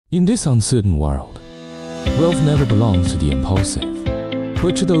In this uncertain world, wealth never belongs to the impulsive,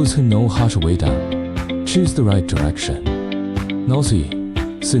 but to those who know how to weigh down, choose the right direction.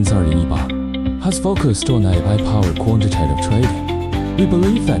 GNOCY, since 2018, has focused on AI-powered quantitative trading. We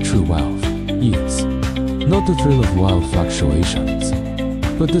believe that true wealth is not the thrill of wild fluctuations,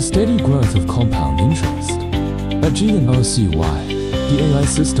 but the steady growth of compound interest. At GNOCY, the AI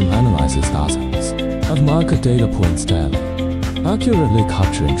system analyzes dozens of market data points daily, accurately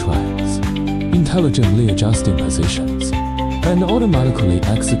capturing trends, intelligently adjusting positions, and automatically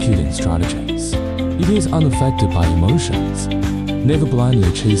executing strategies. It is unaffected by emotions, never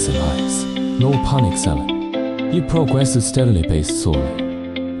blindly chasing highs, nor panic selling. It progresses steadily based solely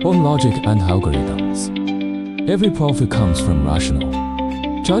on logic and algorithms. Every profit comes from rational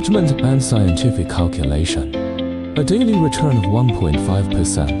judgment and scientific calculation. A daily return of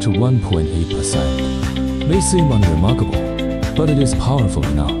 1.5% to 1.8% may seem unremarkable, but it is powerful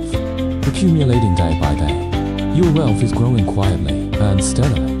enough. Accumulating day by day, your wealth is growing quietly and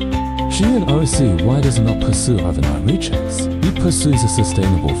steadily. GNOCY does not pursue overnight riches. It pursues a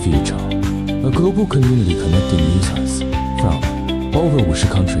sustainable future. A global community connecting users from over 50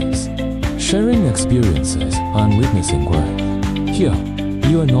 countries, sharing experiences and witnessing growth. Here,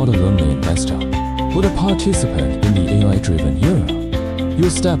 you are not a lonely investor, but a participant in the AI-driven era. Your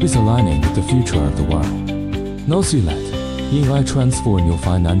step is aligning with the future of the world. GNOCY let AI transform your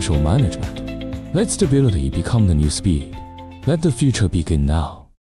financial management. Let stability become the new speed. Let the future begin now.